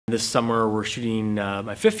This summer we're shooting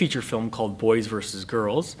my fifth feature film called Boys vs.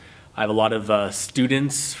 Girls. I have a lot of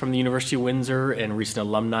students from the University of Windsor and recent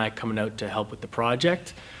alumni coming out to help with the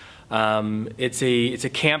project. It's a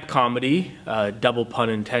camp comedy, double pun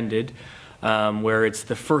intended, where it's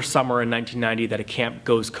the first summer in 1990 that a camp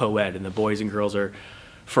goes co-ed and the boys and girls are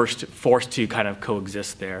first forced to kind of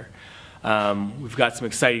coexist there. We've got some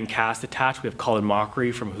exciting cast attached. We have Colin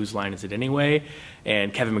Mockery from Whose Line Is It Anyway?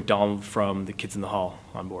 And Kevin McDonald from The Kids in the Hall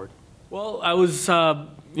on board. Well, I was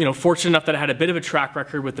fortunate enough that I had a bit of a track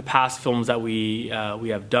record with the past films that we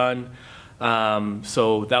have done.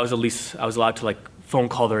 So that was at least, I was allowed to phone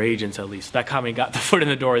call their agents at least. That kind of got the foot in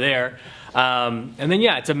the door there. And then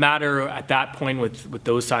yeah, it's a matter at that point with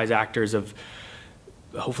those size actors of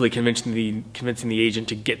hopefully convincing the agent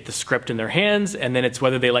to get the script in their hands, and then it's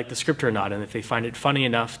whether they like the script or not, and if they find it funny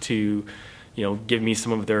enough to, give me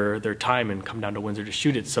some of their time and come down to Windsor to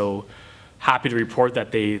shoot it. So happy to report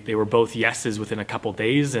that they were both yeses within a couple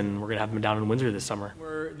days, and we're gonna have them down in Windsor this summer.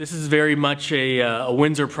 This is very much a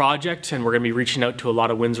Windsor project, and we're gonna be reaching out to a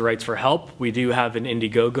lot of Windsorites for help. We do have an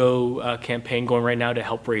Indiegogo campaign going right now to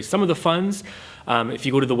help raise some of the funds. If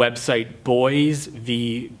you go to the website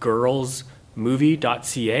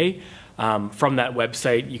boysvgirlsmovie.ca, from that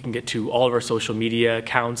website you can get to all of our social media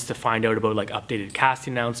accounts to find out about updated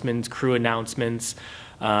casting announcements, crew announcements,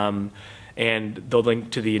 and the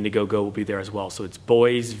link to the Indiegogo will be there as well. So it's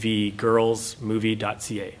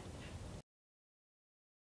boysvgirlsmovie.ca.